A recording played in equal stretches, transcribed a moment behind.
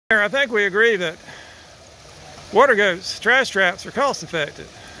I think we agree that Watergoats trash traps are cost effective.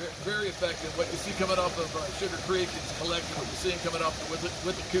 Very effective. What you see coming off of Sugar Creek is collected. What you're seeing coming off the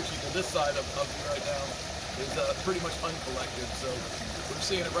Withlacoochee to this side of you right now is pretty much uncollected. So we're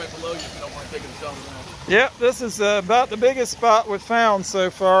seeing it right below you if you don't want to take it down around. Yep, this is about the biggest spot we've found so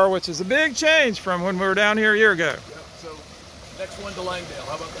far, which is a big change from when we were down here a year ago. Yep, so next one to Langdale.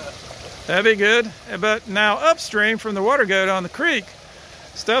 How about that? That'd be good. But now upstream from the Watergoat on the creek,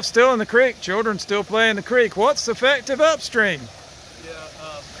 stuff's still in the creek. Children still play in the creek. What's effective upstream? Yeah,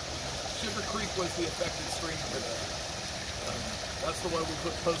 Sugar Creek was the effective stream for that. That's the one we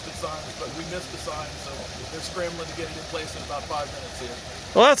posted signs, but we missed the sign, so they're scrambling to get it in place in about 5 minutes here.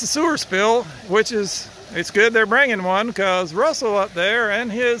 Well, that's a sewer spill, which is, it's good they're bringing one, because Russell up there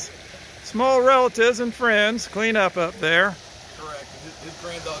and his small relatives and friends clean up there. Correct. His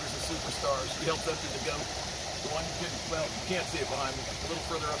granddaughter's a superstar. She helped empty the goat. The one you can't see it behind me, a little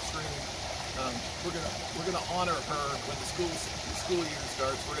further upstream. We're gonna honor her when the school year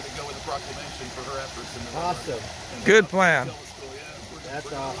starts. We're gonna go with a proclamation for her efforts in the awesome. Good plan.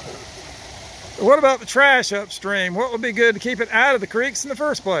 That's awesome. What about the trash upstream? What would be good to keep it out of the creeks in the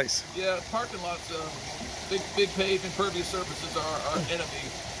first place? Yeah, parking lots, big paved impervious surfaces are our enemy.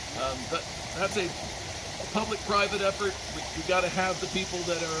 That's a public-private effort. We got to have the people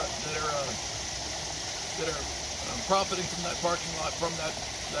that are profiting from that parking lot, from that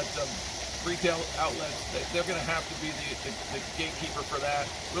retail outlets. They're going to have to be the gatekeeper for that.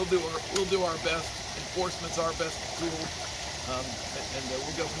 We'll do our best. Enforcement's our best tool, and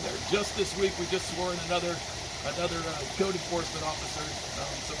we'll go from there. Just this week, we just swore in another code enforcement officer,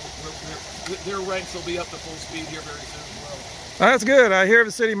 so their ranks will be up to full speed here very soon as well. That's good. I hear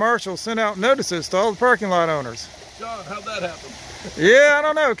the city marshal sent out notices to all the parking lot owners. John, how'd that happen? Yeah, I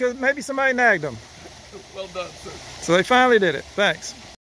don't know, because maybe somebody nagged them. Well done, sir. So they finally did it. Thanks.